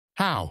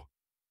How?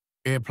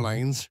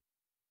 Airplanes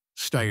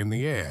stay in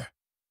the air.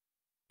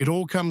 It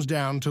all comes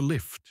down to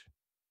lift.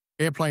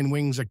 Airplane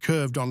wings are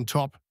curved on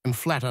top and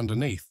flat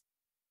underneath.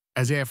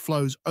 As air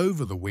flows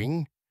over the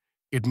wing,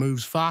 it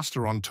moves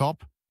faster on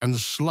top and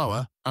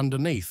slower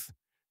underneath,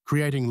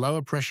 creating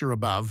lower pressure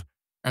above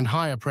and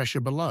higher pressure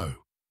below.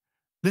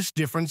 This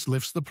difference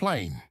lifts the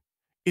plane.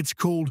 It's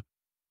called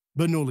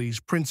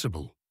Bernoulli's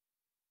principle.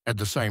 At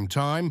the same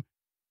time,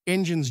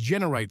 engines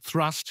generate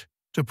thrust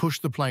to push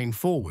the plane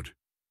forward,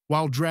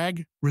 while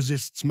drag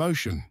resists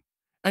motion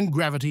and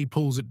gravity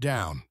pulls it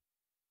down.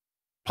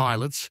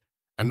 Pilots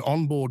and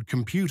onboard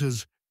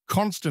computers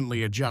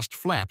constantly adjust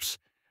flaps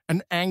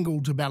and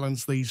angle to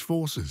balance these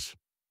forces.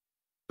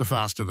 The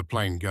faster the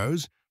plane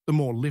goes, the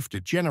more lift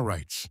it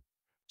generates.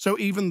 So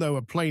even though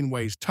a plane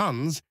weighs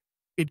tons,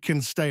 it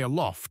can stay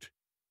aloft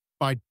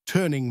by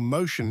turning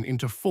motion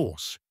into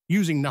force,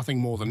 using nothing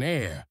more than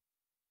air.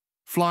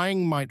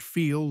 Flying might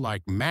feel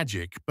like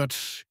magic, but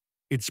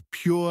it's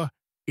pure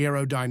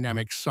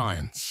aerodynamic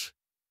science.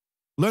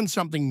 Learn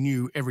something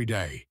new every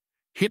day.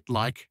 Hit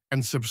like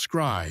and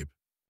subscribe.